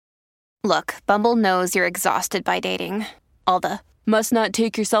Look, Bumble knows you're exhausted by dating. All the must not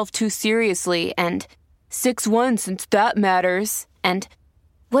take yourself too seriously and 6'1" since that matters. And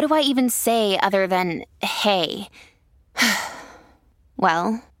what do I even say other than hey?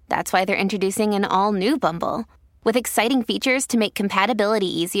 Well, that's why they're introducing an all-new Bumble with exciting features to make compatibility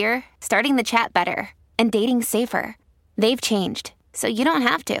easier, starting the chat better, and dating safer. They've changed, so you don't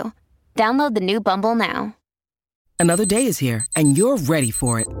have to. Download the new Bumble now. Another day is here, and you're ready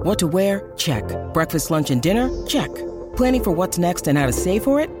for it. What to wear? Check. Breakfast, lunch, and dinner? Check. Planning for what's next and how to save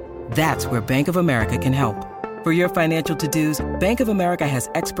for it? That's where Bank of America can help. For your financial to-dos, Bank of America has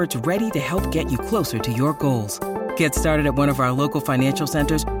experts ready to help get you closer to your goals. Get started at one of our local financial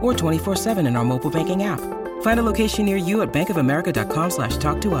centers or 24/7 in our mobile banking app. Find a location near you at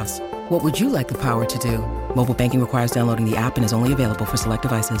bankofamerica.com/talktous. What would you like the power to do? Mobile banking requires downloading the app and is only available for select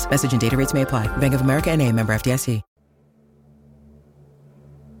devices. Message and data rates may apply. Bank of America N.A., member FDIC.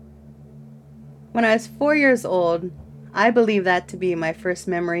 When I was 4 years old, I believe that to be my first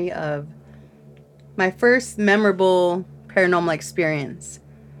memory of my first memorable paranormal experience.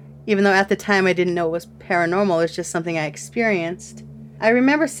 Even though at the time I didn't know it was paranormal, it was just something I experienced. I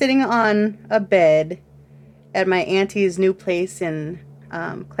remember sitting on a bed at my auntie's new place in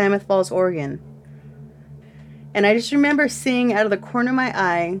Klamath Falls, Oregon. And I just remember seeing out of the corner of my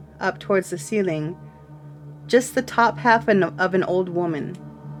eye, up towards the ceiling, just the top half of an old woman.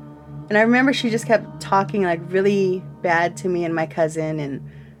 And I remember she just kept talking like really bad to me and my cousin and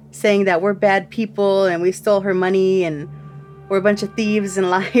saying that we're bad people and we stole her money and we're a bunch of thieves and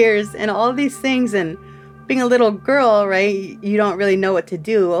liars and all these things. And being a little girl, right, you don't really know what to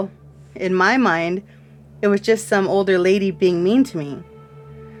do. In my mind, it was just some older lady being mean to me.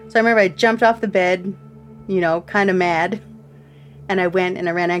 So I remember I jumped off the bed, kind of mad. And I went and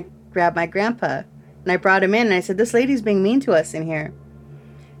I ran and grabbed my grandpa. And I brought him in and I said, this lady's being mean to us in here.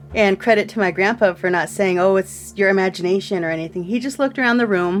 And credit to my grandpa for not saying, oh, it's your imagination or anything. He just looked around the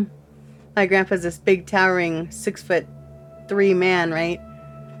room. My grandpa's this big towering 6'3" man, right?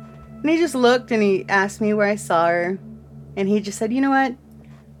 And he just looked and he asked me where I saw her. And he just said, you know what?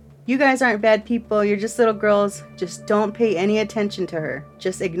 You guys aren't bad people. You're just little girls. Just don't pay any attention to her.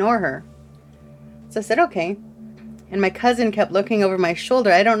 Just ignore her. So I said, okay. And my cousin kept looking over my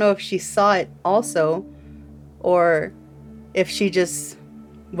shoulder. I don't know if she saw it also or if she just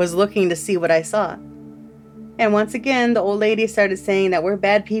was looking to see what I saw. And once again, the old lady started saying that we're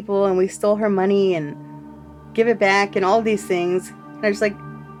bad people and we stole her money and give it back and all these things. And I was like,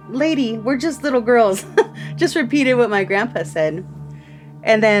 lady, we're just little girls. Just repeated what my grandpa said.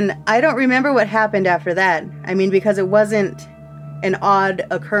 And then I don't remember what happened after that. I mean, because it wasn't an odd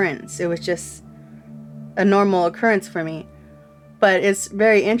occurrence. It was just a normal occurrence for me. But it's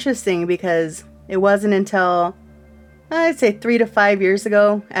very interesting because it wasn't until I'd say 3 to 5 years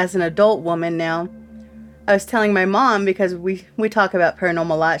ago, as an adult woman now, I was telling my mom, because we talk about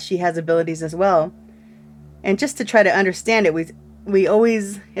paranormal a lot, she has abilities as well. And just to try to understand it, it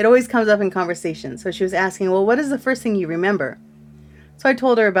always comes up in conversation. So she was asking, well, what is the first thing you remember? So I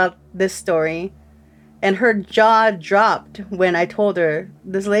told her about this story, and her jaw dropped when I told her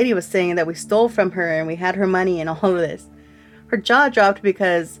this lady was saying that we stole from her and we had her money and all of this. Her jaw dropped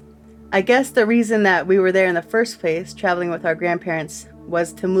because I guess the reason that we were there in the first place, traveling with our grandparents,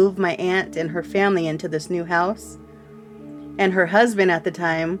 was to move my aunt and her family into this new house. And her husband at the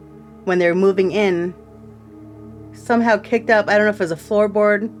time, when they were moving in, somehow kicked up, I don't know if it was a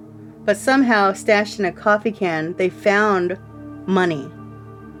floorboard, but somehow stashed in a coffee can, they found money.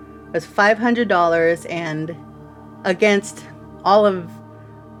 It was $500, and against all of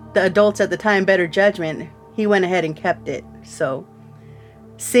the adults at the time, better judgment, he went ahead and kept it. So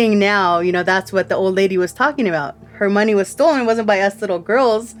seeing now, that's what the old lady was talking about. Her money was stolen. It wasn't by us little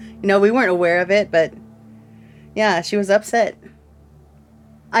girls. We weren't aware of it, but yeah, she was upset.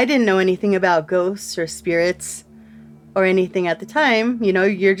 I didn't know anything about ghosts or spirits or anything at the time.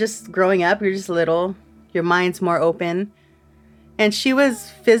 You're just growing up. You're just little. Your mind's more open. And she was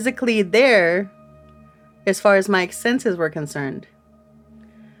physically there as far as my senses were concerned.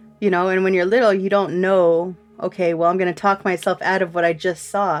 And when you're little, you don't know, okay, well, I'm going to talk myself out of what I just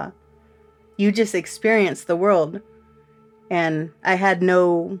saw. You just experience the world. And I had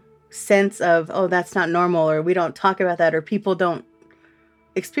no sense of, oh, that's not normal, or we don't talk about that, or people don't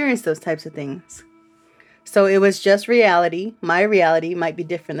experience those types of things. So it was just reality. My reality might be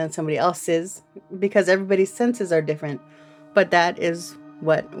different than somebody else's because everybody's senses are different. But that is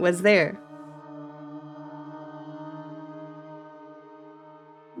what was there.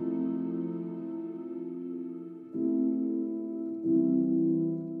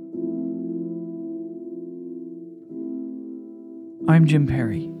 I'm Jim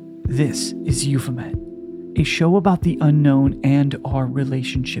Perry. This is Euphomet, a show about the unknown and our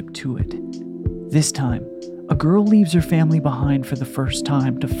relationship to it. This time, a girl leaves her family behind for the first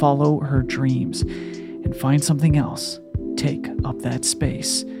time to follow her dreams and find something else take up that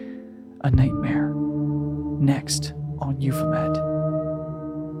space. A nightmare. Next on Euphomet.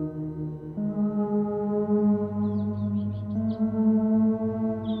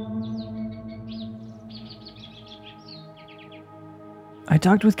 I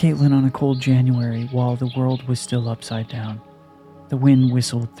talked with Caitlin on a cold January while the world was still upside down. The wind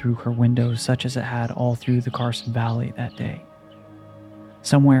whistled through her windows such as it had all through the Carson Valley that day.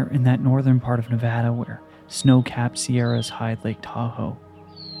 Somewhere in that northern part of Nevada where snow-capped Sierras hide Lake Tahoe.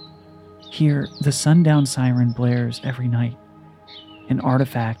 Here, the sundown siren blares every night, an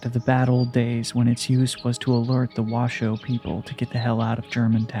artifact of the bad old days when its use was to alert the Washoe people to get the hell out of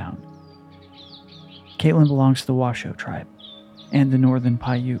Germantown. Caitlin belongs to the Washoe tribe and the Northern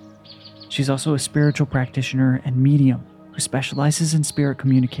Paiute. She's also a spiritual practitioner and medium who specializes in spirit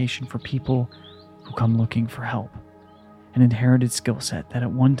communication for people who come looking for help, an inherited skill set that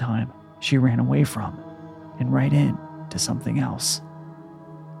at one time she ran away from and right in to something else.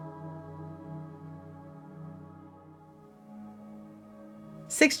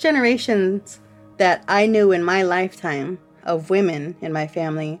 Six generations that I knew in my lifetime of women in my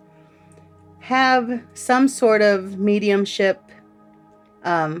family have some sort of mediumship,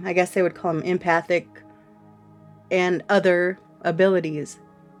 I guess they would call them empathic, and other abilities.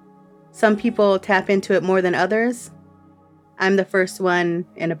 Some people tap into it more than others. I'm the first one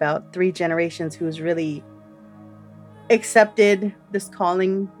in about 3 generations who's really accepted this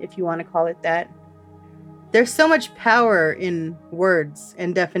calling, if you want to call it that. There's so much power in words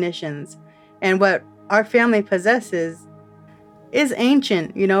and definitions, and what our family possesses is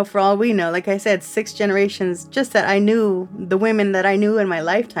ancient, for all we know. Like I said, 6 generations, just that I knew, the women that I knew in my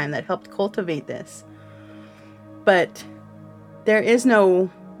lifetime that helped cultivate this. But there is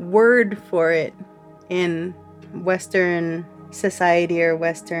no word for it in Western society or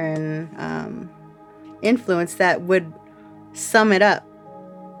Western influence that would sum it up.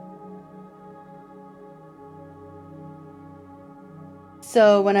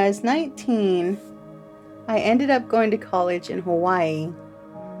 So when I was 19, I ended up going to college in Hawaii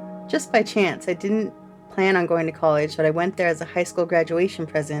just by chance. I didn't plan on going to college, but I went there as a high school graduation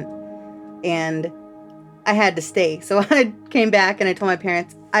present, and I had to stay. So I came back and I told my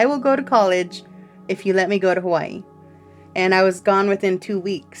parents, I will go to college if you let me go to Hawaii. And I was gone within 2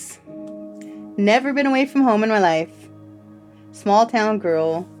 weeks. Never been away from home in my life. Small town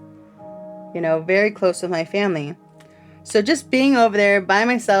girl, very close with my family. So just being over there by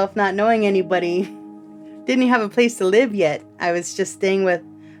myself, not knowing anybody, didn't have a place to live yet. I was just staying with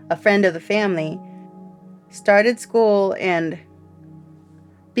a friend of the family. Started school, and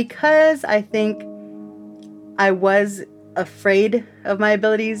because I think I was afraid of my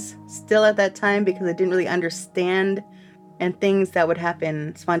abilities still at that time, because I didn't really understand, and things that would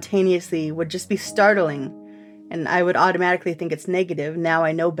happen spontaneously would just be startling, and I would automatically think it's negative. Now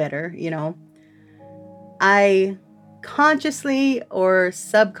I know better, I consciously or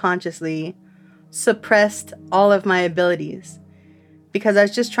subconsciously suppressed all of my abilities because I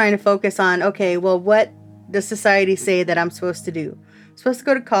was just trying to focus on, okay, well, what does society say that I'm supposed to do? I'm supposed to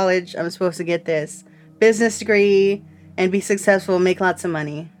go to college. I'm supposed to get this business degree and be successful, make lots of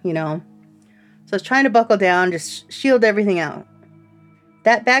money, So I was trying to buckle down, just shield everything out.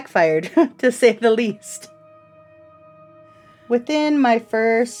 That backfired, to say the least. Within my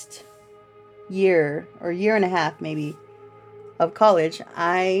first year, or year and a half maybe, of college,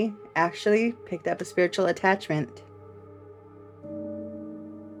 I actually picked up a spiritual attachment.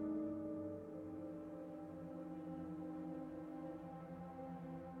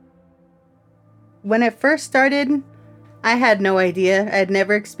 When it first started, I had no idea. I had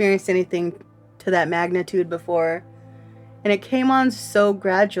never experienced anything to that magnitude before. And it came on so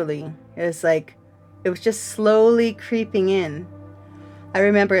gradually. It was just slowly creeping in. I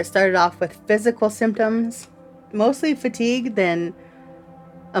remember it started off with physical symptoms, mostly fatigue, then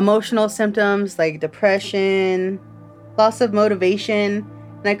emotional symptoms like depression, loss of motivation,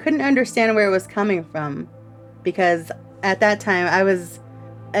 and I couldn't understand where it was coming from because at that time I was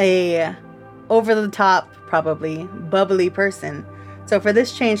a over-the-top, probably bubbly person. So for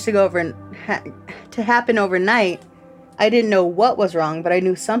this change to go over to happen overnight, I didn't know what was wrong, but I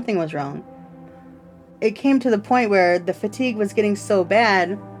knew something was wrong. It came to the point where the fatigue was getting so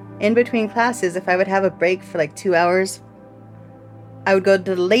bad, in between classes, if I would have a break for 2 hours, I would go to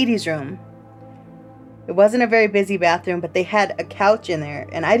the ladies' room. It wasn't a very busy bathroom, but they had a couch in there,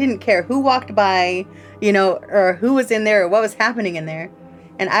 and I didn't care who walked by, or who was in there or what was happening in there.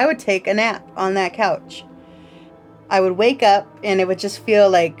 and I would take a nap on that couch. I would wake up and it would just feel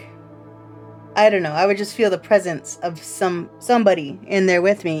like, I don't know, I would just feel the presence of somebody in there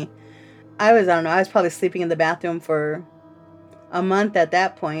with me. I was probably sleeping in the bathroom for a month at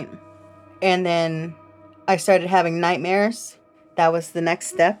that point. And then I started having nightmares. That was the next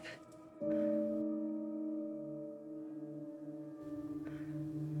step.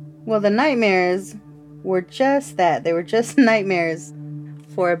 Well, the nightmares were just that. They were just nightmares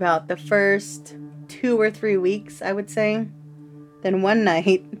for about the first 2 or 3 weeks, I would say. Then one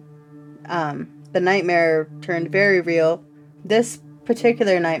night, the nightmare turned very real. This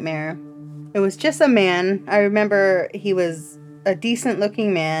particular nightmare, it was just a man. I remember he was a decent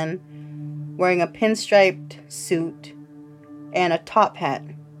looking man wearing a pinstriped suit and a top hat.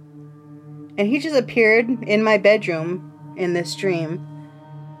 And he just appeared in my bedroom in this dream.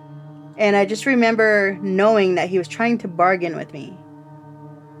 And I just remember knowing that he was trying to bargain with me.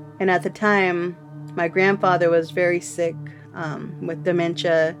 And at the time, my grandfather was very sick with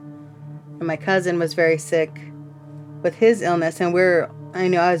dementia. And my cousin was very sick with his illness. And I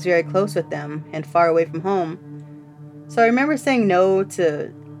knew I was very close with them and far away from home. So I remember saying no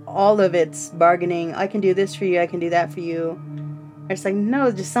to all of its bargaining. I can do this for you. I can do that for you. I was like,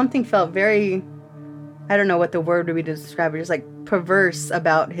 no, just something felt very, I don't know what the word would be to describe it, just like perverse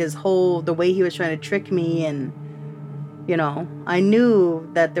about the way he was trying to trick me. And, I knew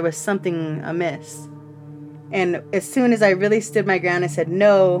that there was something amiss. And as soon as I really stood my ground, I said,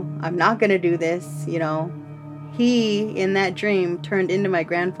 no, I'm not going to do this. He, in that dream, turned into my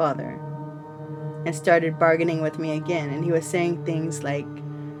grandfather and started bargaining with me again. And he was saying things like,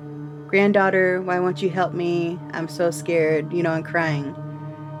 granddaughter, why won't you help me? I'm so scared, and crying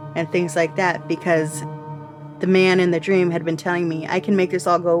and things like that, because the man in the dream had been telling me, I can make this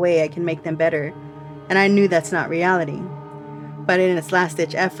all go away. I can make them better. And I knew that's not reality. But in its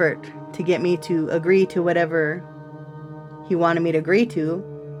last-ditch effort to get me to agree to whatever he wanted me to agree to,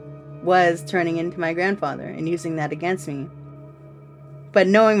 was turning into my grandfather and using that against me. But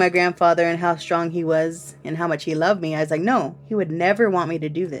knowing my grandfather and how strong he was and how much he loved me, I was like, no, he would never want me to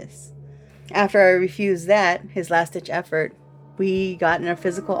do this. After I refused that, his last-ditch effort, we got in a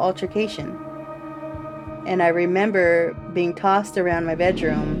physical altercation. And I remember being tossed around my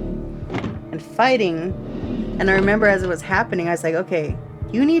bedroom and fighting. And I remember as it was happening, I was like, okay,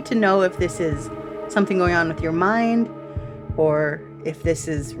 you need to know if this is something going on with your mind or if this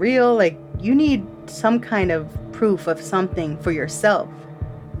is real. Like, you need some kind of proof of something for yourself.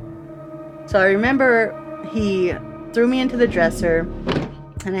 So I remember he threw me into the dresser,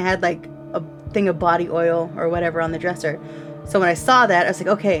 and I had like a thing of body oil or whatever on the dresser. So when I saw that, I was like,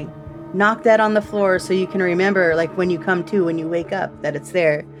 okay, knock that on the floor so you can remember, like, when you come to, when you wake up, that it's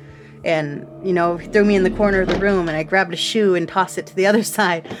there. And, he threw me in the corner of the room, and I grabbed a shoe and tossed it to the other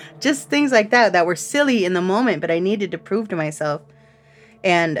side. Just things like that were silly in the moment, but I needed to prove to myself.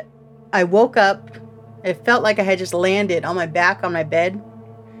 And I woke up. It felt like I had just landed on my back on my bed.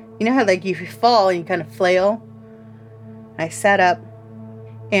 You know how, like, you fall and you kind of flail? I sat up,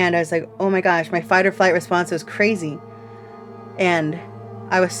 and I was like, oh my gosh, my fight or flight response was crazy. And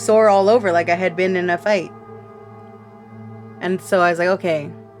I was sore all over like I had been in a fight. And so I was like, okay,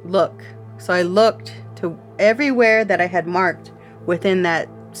 look. So I looked to everywhere that I had marked within that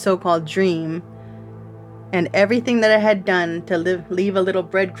so-called dream, and everything that I had done to leave a little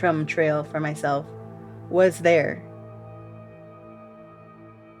breadcrumb trail for myself was there.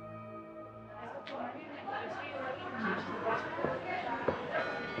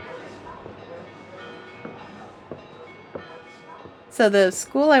 So the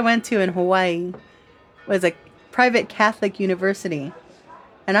school I went to in Hawaii was a private Catholic university.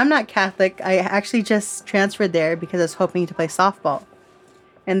 And I'm not Catholic. I actually just transferred there because I was hoping to play softball.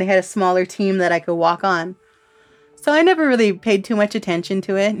 And they had a smaller team that I could walk on. So I never really paid too much attention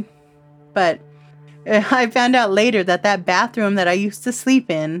to it. But I found out later that bathroom that I used to sleep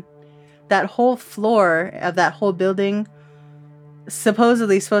in, that whole floor of that whole building,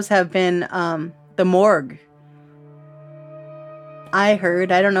 supposedly supposed to have been the morgue. I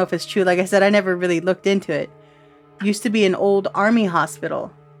heard, I don't know if it's true, like I said, I never really looked into it. Used to be an old army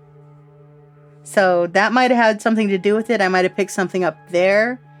hospital. So that might have had something to do with it. I might have picked something up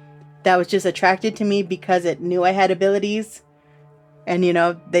there that was just attracted to me because it knew I had abilities. And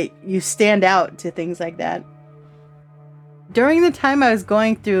you stand out to things like that. During the time I was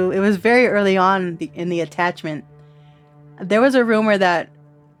going through, it was very early on in the attachment. There was a rumor that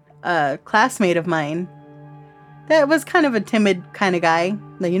a classmate of mine that was kind of a timid kind of guy.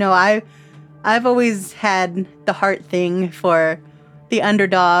 I've always had the heart thing for the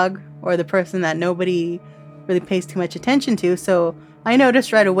underdog or the person that nobody really pays too much attention to. So I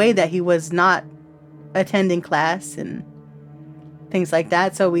noticed right away that he was not attending class and things like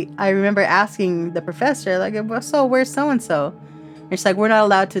that. So I remember asking the professor, like, well, so where's so-and-so? And she's like, we're not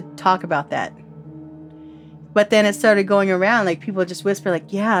allowed to talk about that. But then it started going around, like people just whisper,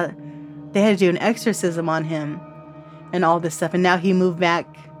 like, yeah, they had to do an exorcism on him and all this stuff. And now he moved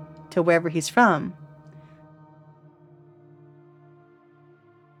back to wherever he's from.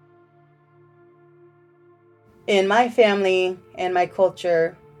 In my family and my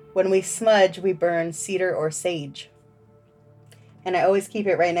culture, when we smudge, we burn cedar or sage. And I always keep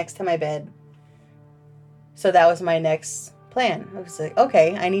it right next to my bed. So that was my next plan. I was like,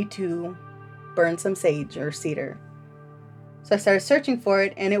 okay, I need to burn some sage or cedar. So I started searching for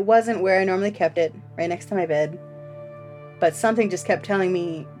it, and it wasn't where I normally kept it, right next to my bed. But something just kept telling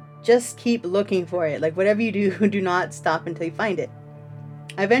me, just keep looking for it. Like, whatever you do, do not stop until you find it.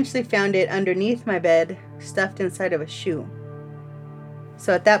 I eventually found it underneath my bed, stuffed inside of a shoe.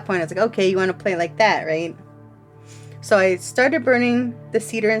 So at that point, I was like, okay, you want to play like that, right? So I started burning the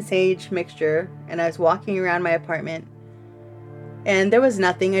cedar and sage mixture, and I was walking around my apartment. And there was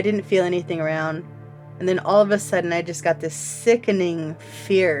nothing. I didn't feel anything around. And then all of a sudden, I just got this sickening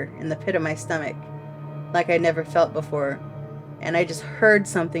fear in the pit of my stomach, like I never felt before. And I just heard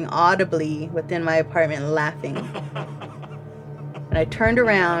something audibly within my apartment laughing. And I turned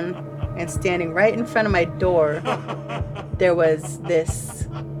around, and standing right in front of my door, there was this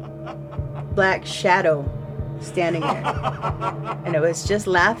black shadow standing there. And it was just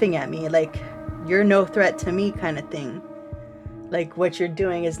laughing at me, like, you're no threat to me kind of thing. Like, what you're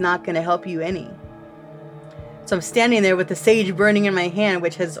doing is not going to help you any. So I'm standing there with the sage burning in my hand,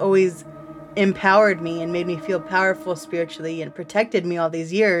 which has always empowered me and made me feel powerful spiritually and protected me all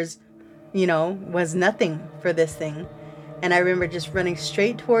these years, was nothing for this thing. And I remember just running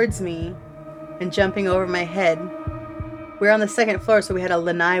straight towards me and jumping over my head. We were on the second floor, so we had a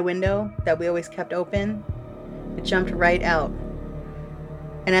lanai window that we always kept open. It jumped right out.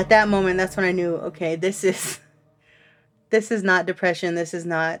 And at that moment, that's when I knew, okay, this is not depression. This is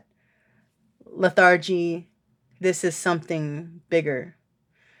not lethargy. This is something bigger.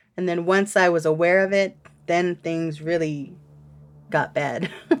 And then once I was aware of it, then things really got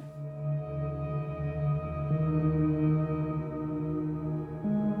bad.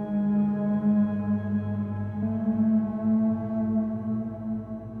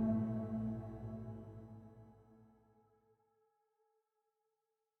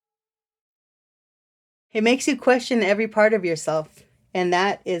 It makes you question every part of yourself, and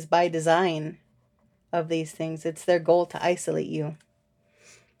that is by design of these things. It's their goal to isolate you.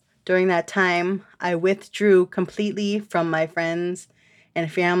 During that time, I withdrew completely from my friends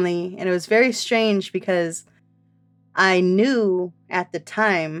and family, and it was very strange because I knew at the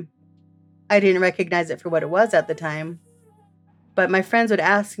time, I didn't recognize it for what it was at the time, but my friends would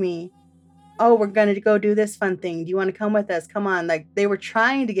ask me, oh, we're going to go do this fun thing. Do you want to come with us? Come on. Like, they were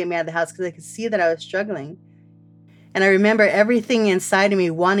trying to get me out of the house because they could see that I was struggling. And I remember everything inside of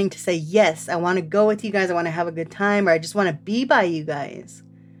me wanting to say, yes, I want to go with you guys. I want to have a good time, or I just want to be by you guys.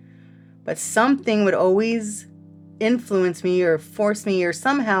 But something would always influence me or force me, or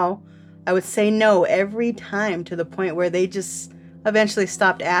somehow I would say no every time, to the point where they just eventually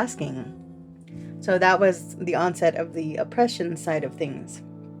stopped asking. So that was the onset of the oppression side of things.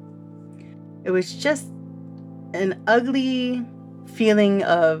 It was just an ugly feeling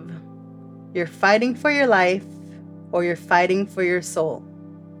of you're fighting for your life or you're fighting for your soul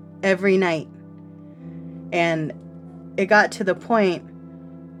every night. And it got to the point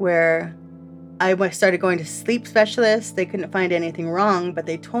where I started going to sleep specialists. They couldn't find anything wrong, but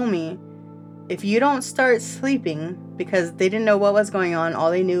they told me, if you don't start sleeping, because they didn't know what was going on, all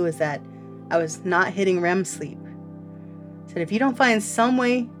they knew is that I was not hitting REM sleep. Said, if you don't find some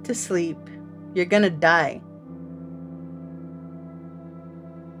way to sleep, you're gonna die.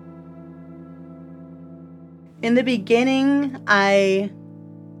 In the beginning, I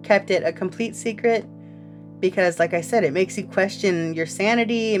kept it a complete secret because, like I said, it makes you question your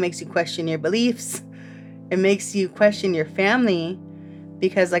sanity. It makes you question your beliefs. It makes you question your family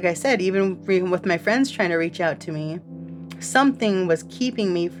because, like I said, even with my friends trying to reach out to me, something was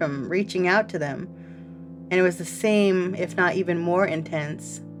keeping me from reaching out to them. And it was the same, if not even more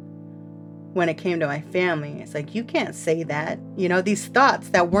intense, when it came to my family. It's like, you can't say that. These thoughts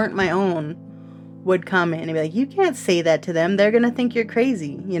that weren't my own would come in and be like, you can't say that to them. They're going to think you're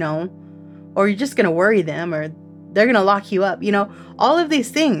crazy, or you're just going to worry them, or they're going to lock you up, all of these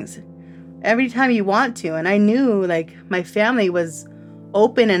things every time you want to. And I knew, like, my family was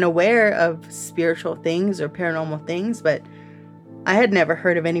open and aware of spiritual things or paranormal things, but I had never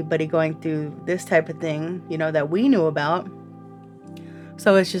heard of anybody going through this type of thing, that we knew about.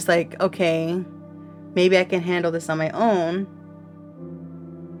 So it's just like, okay, maybe I can handle this on my own.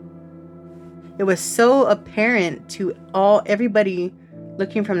 It was so apparent to everybody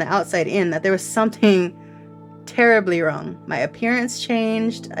looking from the outside in that there was something terribly wrong. My appearance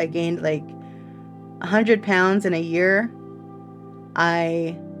changed. I gained like 100 pounds in a year.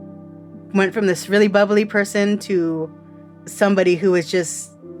 I went from this really bubbly person to somebody who was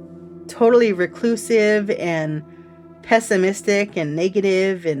just totally reclusive and pessimistic and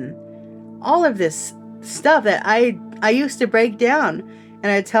negative and all of this stuff that I used to break down.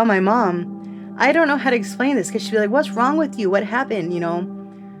 And I'd tell my mom, I don't know how to explain this, because she'd be like, what's wrong with you? What happened?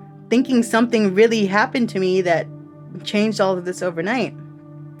 Thinking something really happened to me that changed all of this overnight,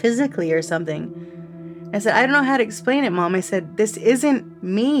 physically or something. I said, I don't know how to explain it, Mom. I said, this isn't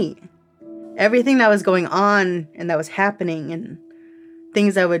me. Everything that was going on and that was happening and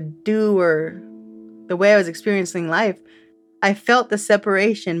things I would do or the way I was experiencing life, I felt the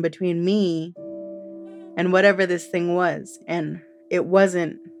separation between me and whatever this thing was, and it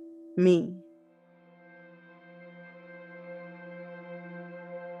wasn't me.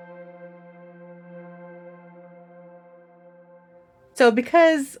 So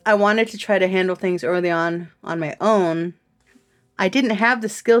because I wanted to try to handle things early on my own, I didn't have the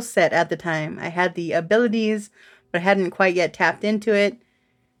skill set at the time. I had the abilities, but I hadn't quite yet tapped into it.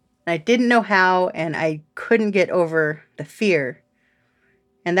 And I didn't know how, and I couldn't get over the fear.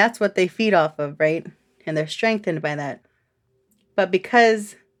 And that's what they feed off of, right? And they're strengthened by that. But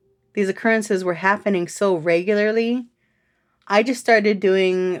because these occurrences were happening so regularly, I just started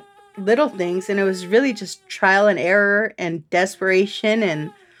doing little things, and it was really just trial and error and desperation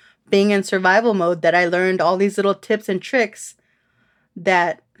and being in survival mode that I learned all these little tips and tricks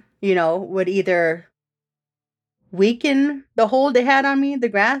that, would either weaken the hold they had on me, the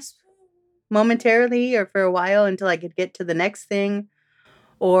grasp, momentarily or for a while until I could get to the next thing,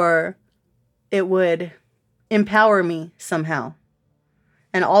 or it would empower me somehow.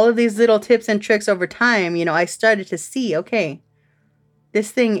 And all of these little tips and tricks over time, I started to see, okay,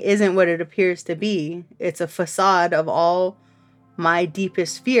 this thing isn't what it appears to be. It's a facade of all my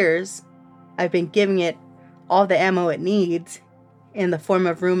deepest fears. I've been giving it all the ammo it needs in the form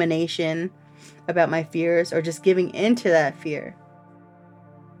of rumination about my fears or just giving into that fear.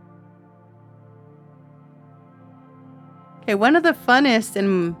 Okay, one of the funnest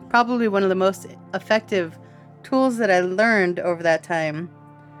and probably one of the most effective tools that I learned over that time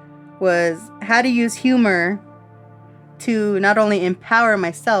was how to use humor to not only empower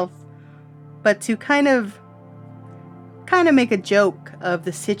myself, but to kind of make a joke of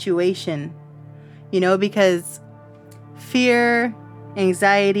the situation, because fear,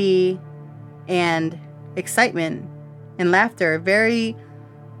 anxiety, and excitement and laughter are very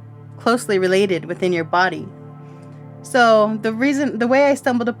closely related within your body. So the way I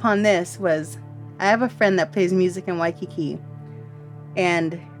stumbled upon this was, I have a friend that plays music in Waikiki,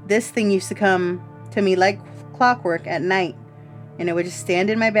 and this thing used to come to me like clockwork at night, and it would just stand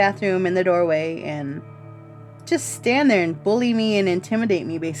in my bathroom in the doorway and just stand there and bully me and intimidate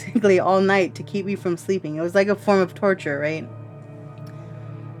me basically all night to keep me from sleeping. It was like a form of torture, right?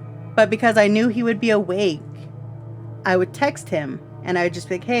 But because I knew he would be awake, I would text him and I would just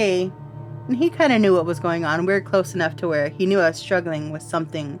be like, hey, and he kind of knew what was going on. We were close enough to where he knew I was struggling with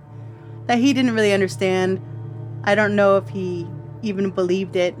something that he didn't really understand. I don't know if he even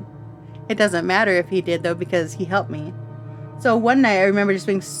believed it. It doesn't matter if he did, though, because he helped me. So one night I remember just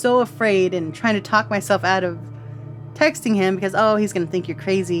being so afraid and trying to talk myself out of texting him because, he's going to think you're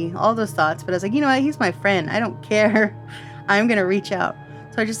crazy, all those thoughts. But I was like, you know what? He's my friend. I don't care. I'm going to reach out.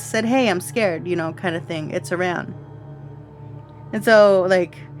 So I just said, hey, I'm scared, kind of thing. It's around. And so,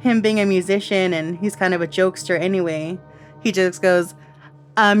 like, him being a musician and he's kind of a jokester anyway, he just goes,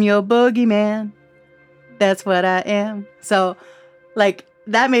 I'm your boogeyman. That's what I am. So, like,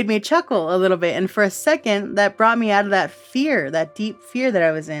 that made me chuckle a little bit. And for a second, that brought me out of that fear, that deep fear that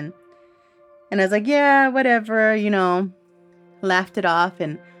I was in. And I was like, yeah, whatever, laughed it off.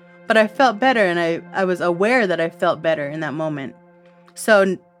 But I felt better, and I was aware that I felt better in that moment.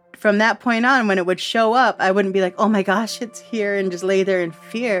 So from that point on, when it would show up, I wouldn't be like, oh my gosh, it's here, and just lay there in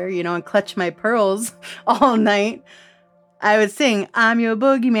fear, and clutch my pearls all night. I would sing, I'm your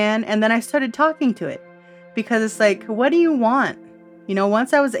boogeyman. And then I started talking to it because it's like, what do you want?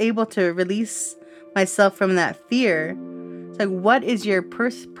 Once I was able to release myself from that fear, it's like, what is your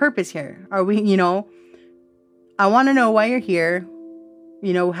purpose here? Are we, I want to know why you're here.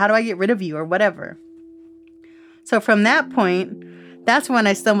 How do I get rid of you or whatever? So from that point, that's when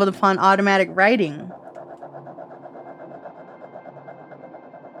I stumbled upon automatic writing.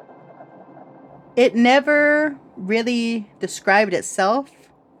 It never really described itself.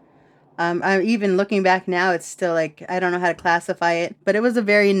 I'm even looking back now, it's still like, I don't know how to classify it, but it was a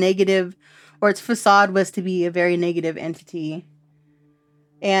very negative, or its facade was to be a very negative entity.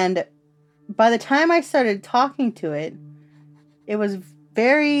 And by the time I started talking to it, it was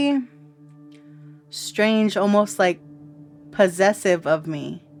very strange, almost like possessive of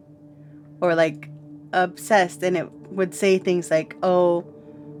me, or like obsessed. And it would say things like, oh,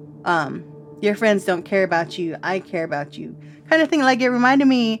 your friends don't care about you, I care about you, kind of thing. Like, it reminded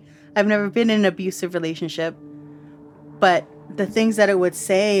me, I've never been in an abusive relationship, but the things that it would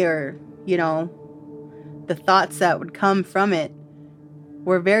say, or, you know, the thoughts that would come from it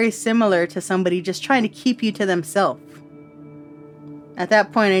were very similar to somebody just trying to keep you to themselves. At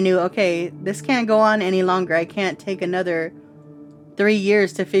that point, I knew, okay, this can't go on any longer. I can't take another 3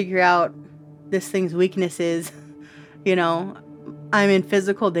 years to figure out this thing's weaknesses. You know, I'm in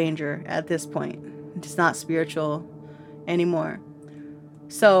physical danger at this point. It's not spiritual anymore.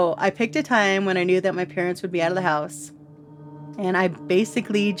 So I picked a time when I knew that my parents would be out of the house. And I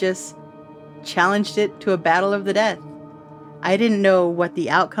basically just challenged it to a battle of the death. I didn't know what the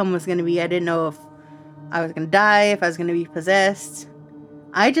outcome was going to be. I didn't know if I was going to die, if I was going to be possessed.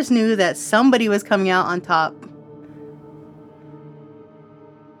 I just knew that somebody was coming out on top.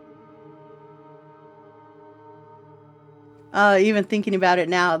 Even thinking about it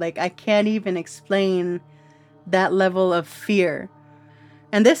now, like, I can't even explain that level of fear.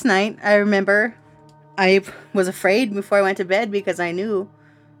 And this night, I remember I was afraid before I went to bed because I knew,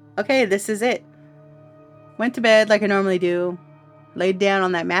 okay, this is it. Went to bed like I normally do. Laid down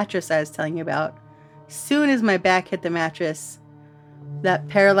on that mattress I was telling you about. Soon as my back hit the mattress, that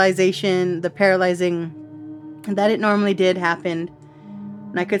the paralyzing that it normally did happened.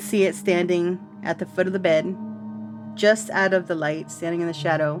 And I could see it standing at the foot of the bed, just out of the light, standing in the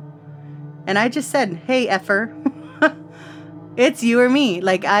shadow. And I just said, hey, effer, it's you or me.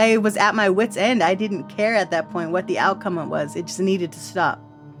 Like, I was at my wit's end. I didn't care at that point what the outcome was. It just needed to stop.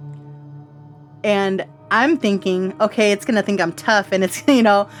 And I'm thinking, okay, it's going to think I'm tough. And it's, you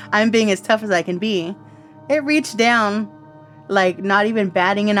know, I'm being as tough as I can be. It reached down, like not even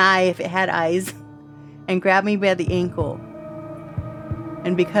batting an eye if it had eyes, and grabbed me by the ankle.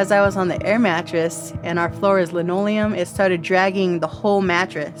 And because I was on the air mattress and our floor is linoleum, it started dragging the whole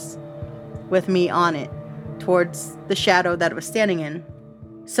mattress with me on it towards the shadow that it was standing in.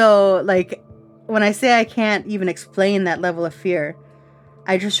 So, like, when I say I can't even explain that level of fear,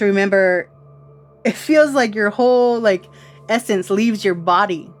 I just remember it feels like your whole, like, essence leaves your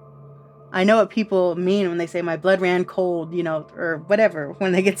body. I know what people mean when they say my blood ran cold, you know, or whatever,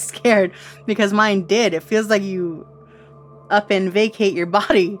 when they get scared, because mine did. It feels like you up and vacate your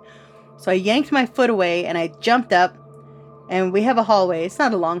body. So I yanked my foot away and I jumped up, and we have a hallway. It's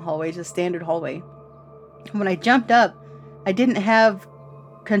not a long hallway, it's a standard hallway. When I jumped up, I didn't have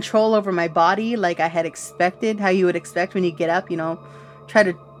control over my body like I had expected, how you would expect when you get up, you know, try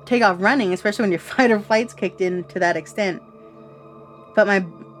to take off running, especially when your fight or flight's kicked in to that extent. But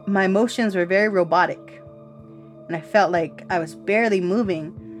my motions were very robotic, and I felt like I was barely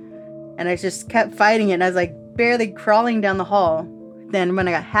moving, and I just kept fighting it, and I was like barely crawling down the hall. Then when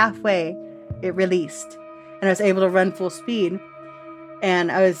I got halfway, it released, and I was able to run full speed.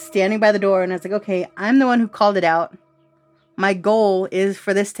 And I was standing by the door, and I was like, okay, I'm the one who called it out. My goal is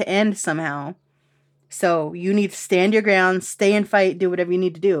for this to end somehow. So you need to stand your ground, stay and fight, do whatever you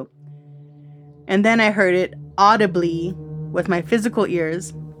need to do. And then I heard it audibly with my physical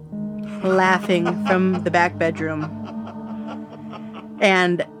ears, laughing from the back bedroom.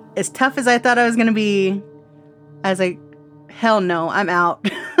 And as tough as I thought I was going to be, I was like, hell no, I'm out.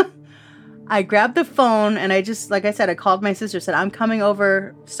 I grabbed the phone and I just, like I said, I called my sister, said, I'm coming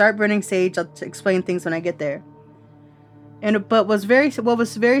over, start burning sage. I'll explain things when I get there. But what was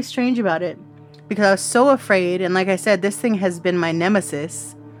very strange about it, because I was so afraid, and like I said, this thing has been my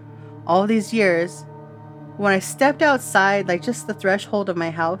nemesis all these years. When I stepped outside, like just the threshold of my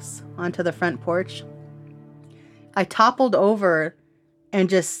house onto the front porch, I toppled over and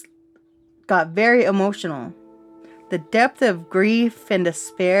just got very emotional. The depth of grief and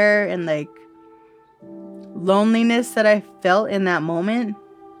despair and like loneliness that I felt in that moment,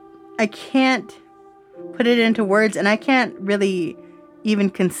 I can't put it into words, and I can't really even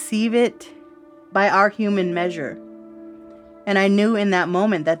conceive it by our human measure. And I knew in that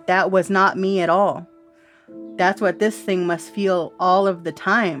moment that that was not me at all. That's what this thing must feel all of the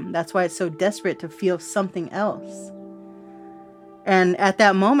time. That's why it's so desperate to feel something else. And at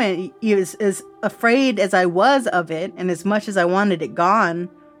that moment, as afraid as I was of it, and as much as I wanted it gone,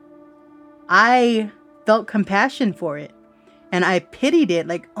 I felt compassion for it. And I pitied it,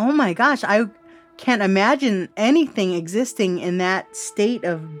 like, oh my gosh, I can't imagine anything existing in that state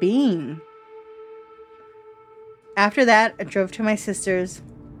of being. After that, I drove to my sister's.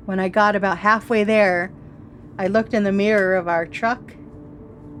 When I got about halfway there, I looked in the mirror of our truck,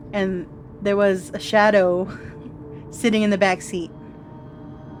 and there was a shadow sitting in the back seat.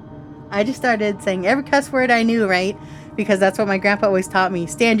 I just started saying every cuss word I knew, right? Because that's what my grandpa always taught me.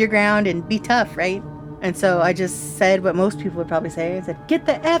 Stand your ground and be tough, right? And so I just said what most people would probably say. I said, "Get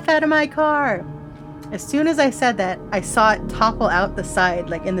the F out of my car." As soon as I said that, I saw it topple out the side,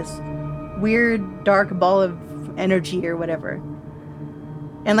 like in this weird dark ball of energy or whatever.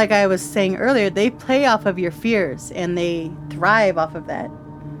 And like I was saying earlier, they play off of your fears and they thrive off of that.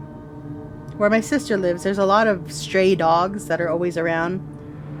 Where my sister lives, there's a lot of stray dogs that are always around.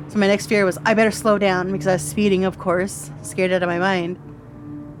 So my next fear was, I better slow down, because I was speeding, of course, scared out of my mind.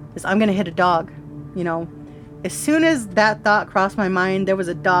 Is I'm going to hit a dog, you know. As soon as that thought crossed my mind, there was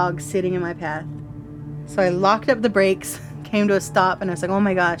a dog sitting in my path. So I locked up the brakes, came to a stop, and I was like, oh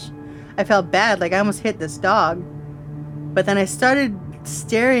my gosh. I felt bad, like I almost hit this dog. But then I started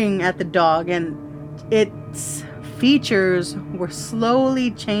staring at the dog, and its features were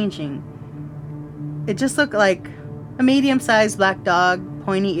slowly changing. It just looked like a medium-sized black dog,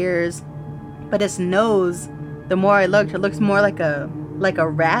 pointy ears, but its nose, the more I looked, it looks more like a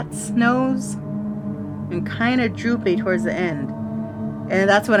rat's nose, and kind of droopy towards the end. And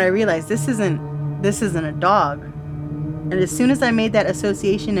that's when I realized this isn't a dog. And as soon as I made that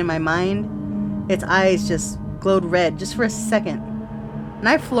association in my mind, its eyes just glowed red just for a second, and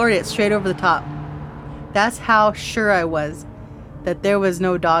I floored it straight over the top. That's how sure I was that there was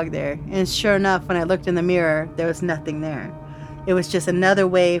no dog there. And sure enough, when I looked in the mirror, there was nothing there. It was just another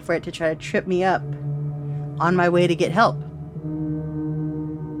way for it to try to trip me up on my way to get help.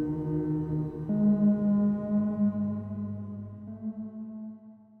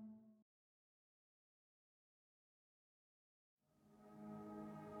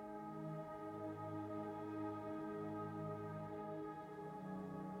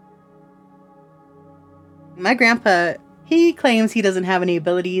 My grandpa, he claims he doesn't have any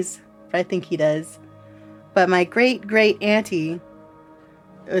abilities, but I think he does. But my great auntie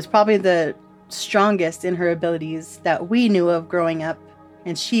was probably the strongest in her abilities that we knew of growing up.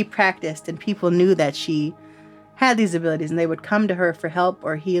 And she practiced, and people knew that she had these abilities, and they would come to her for help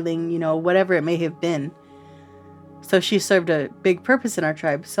or healing, you know, whatever it may have been. So she served a big purpose in our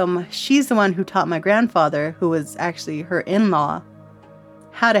tribe. So she's the one who taught my grandfather, who was actually her in-law,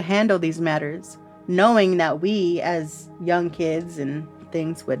 how to handle these matters, knowing that we as young kids and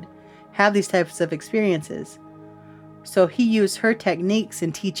things would have these types of experiences. So he used her techniques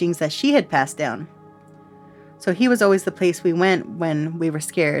and teachings that she had passed down. So he was always the place we went when we were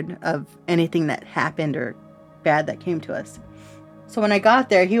scared of anything that happened or bad that came to us. So when I got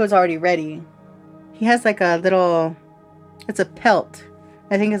there, he was already ready. He has like a little, it's a pelt.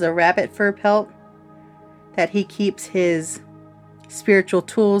 I think it's a rabbit fur pelt that he keeps his spiritual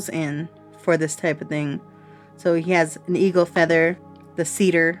tools in for this type of thing. So he has an eagle feather, the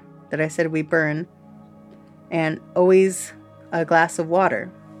cedar that I said we burn, and always a glass of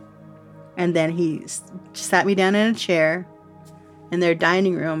water. And then he sat me down in a chair in their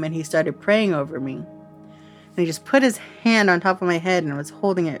dining room, and he started praying over me. And he just put his hand on top of my head and was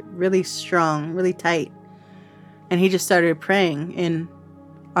holding it really strong, really tight. And he just started praying in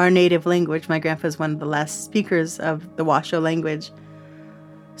our native language. My grandpa's one of the last speakers of the Washoe language.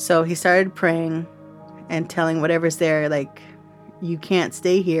 So he started praying and telling whatever's there, like, you can't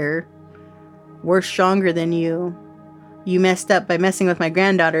stay here. We're stronger than you. You messed up by messing with my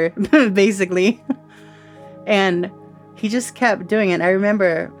granddaughter, basically. And he just kept doing it. I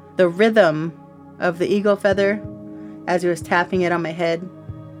remember the rhythm of the eagle feather as he was tapping it on my head,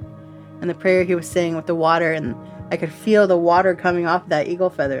 and the prayer he was saying with the water, and I could feel the water coming off that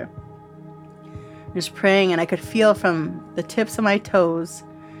eagle feather. Just praying, and I could feel from the tips of my toes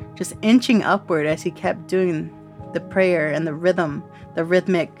just inching upward as he kept doing the prayer and the rhythm, the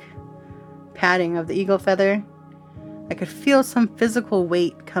rhythmic patting of the eagle feather. I could feel some physical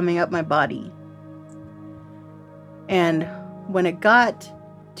weight coming up my body. And when it got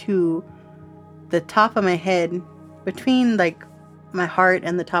to the top of my head, between like my heart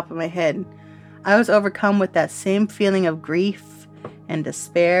and the top of my head, I was overcome with that same feeling of grief and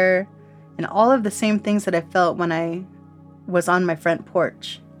despair and all of the same things that I felt when I was on my front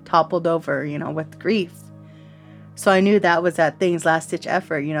porch, toppled over, you know, with grief. So I knew that was that thing's last-ditch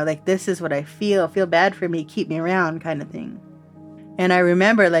effort, you know, like, this is what I feel bad for me, keep me around kind of thing. And I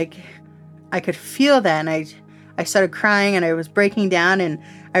remember, like, I could feel that, and I started crying, and I was breaking down, and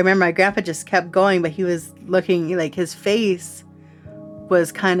I remember my grandpa just kept going, but he was looking, like, his face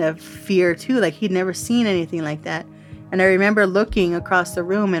was kind of fear too. Like he'd never seen anything like that. And I remember looking across the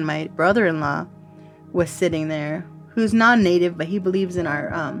room, and my brother-in-law was sitting there, who's non-native, but he believes in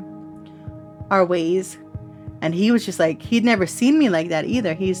our ways. And he was just like, he'd never seen me like that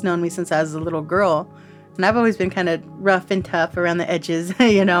either. He's known me since I was a little girl. And I've always been kind of rough and tough around the edges,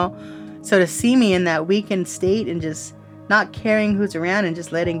 you know. So to see me in that weakened state and just not caring who's around and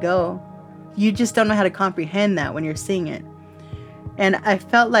just letting go, you just don't know how to comprehend that when you're seeing it. And I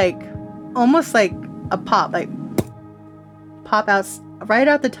felt like, almost like a pop out right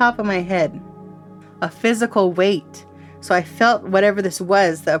out the top of my head, a physical weight. So I felt whatever this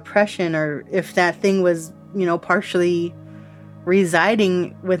was, the oppression, or if that thing was, you know, partially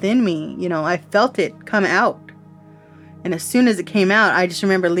residing within me, you know, I felt it come out. And as soon as it came out, I just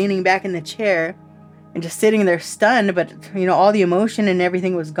remember leaning back in the chair and just sitting there stunned, but, you know, all the emotion and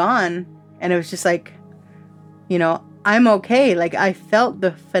everything was gone. And it was just like, you know, I'm okay. Like I felt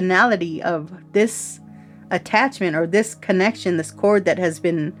the finality of this attachment, or this connection, this cord that has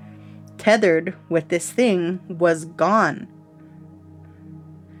been tethered with this thing was gone.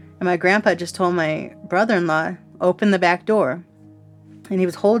 And my grandpa just told my brother-in-law, open the back door. And he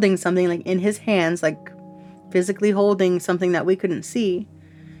was holding something like in his hands, like physically holding something that we couldn't see.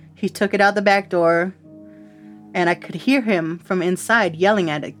 He took it out the back door, and I could hear him from inside yelling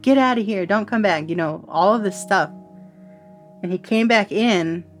at it, get out of here, don't come back, you know, all of this stuff. And he came back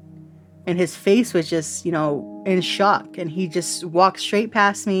in, and his face was just, you know, in shock. And he just walked straight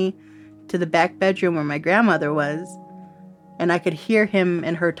past me to the back bedroom where my grandmother was. And I could hear him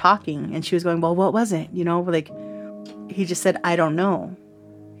and her talking. And she was going, well, what was it? You know, like, he just said, I don't know.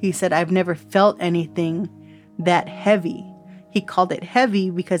 He said, I've never felt anything that heavy. He called it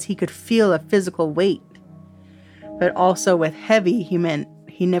heavy because he could feel a physical weight. But also with heavy, he meant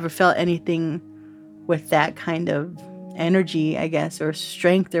he never felt anything with that kind of energy, I guess, or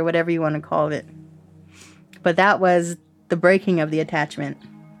strength, or whatever you want to call it. But that was the breaking of the attachment.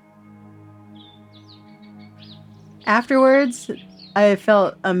 Afterwards, I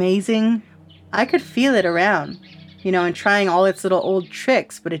felt amazing. I could feel it around, you know, and trying all its little old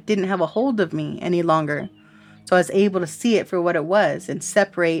tricks, but it didn't have a hold of me any longer. So I was able to see it for what it was and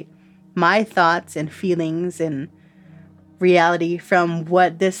separate my thoughts and feelings and reality from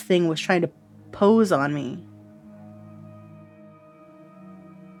what this thing was trying to pose on me.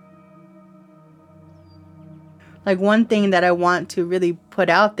 Like, one thing that I want to really put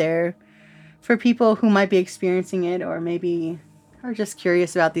out there for people who might be experiencing it, or maybe are just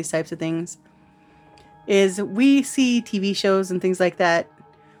curious about these types of things, is we see TV shows and things like that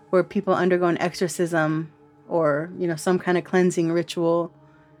where people undergo an exorcism, or, you know, some kind of cleansing ritual,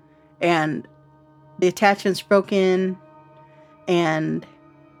 and the attachment's broken and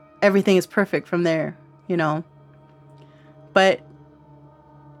everything is perfect from there, you know. But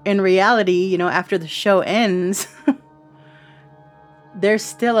in reality, you know, after the show ends, there's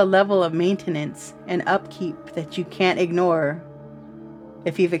still a level of maintenance and upkeep that you can't ignore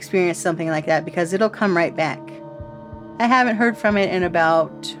if you've experienced something like that, because it'll come right back. I haven't heard from it in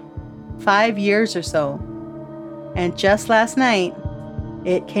about 5 years or so. And just last night,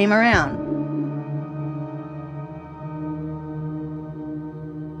 it came around.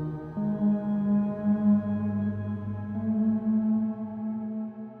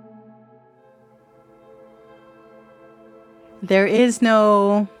 There is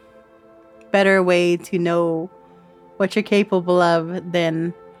no better way to know what you're capable of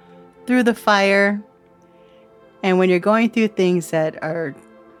than through the fire. And when you're going through things that are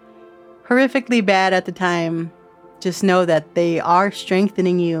horrifically bad at the time, just know that they are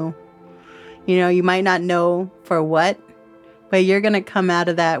strengthening you. You know, you might not know for what, but you're going to come out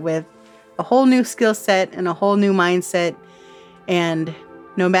of that with a whole new skill set and a whole new mindset. And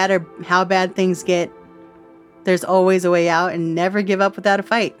no matter how bad things get, there's always a way out, and never give up without a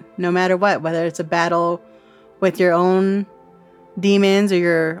fight, no matter what, whether it's a battle with your own demons or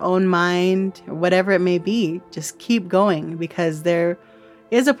your own mind, or whatever it may be. Just keep going, because there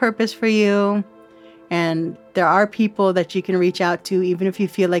is a purpose for you, and there are people that you can reach out to, even if you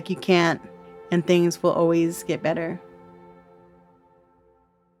feel like you can't, and things will always get better.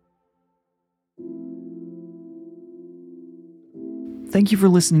 Thank you for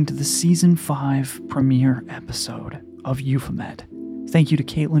listening to the Season 5 premiere episode of Euphomet. Thank you to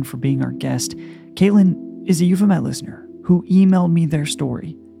Caitlin for being our guest. Caitlin is a Euphomet listener who emailed me their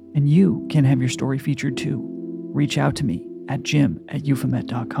story, and you can have your story featured too. Reach out to me at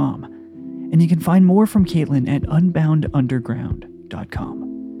jim@euphomet.com. And you can find more from Caitlin at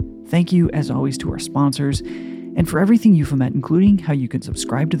unboundunderground.com. Thank you, as always, to our sponsors, and for everything Euphomet, including how you can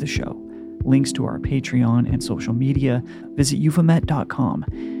subscribe to the show, links to our Patreon and social media, visit euphomet.com.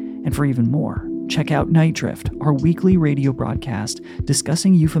 And for even more, check out Night Drift, our weekly radio broadcast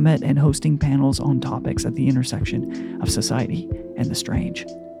discussing Euphomet and hosting panels on topics at the intersection of society and the strange.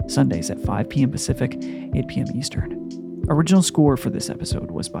 Sundays at 5 p.m. Pacific, 8 p.m. Eastern. Original score for this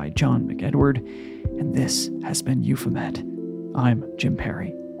episode was by John McEdward, and this has been Euphomet. I'm Jim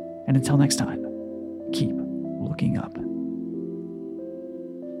Perry, and until next time, keep looking up.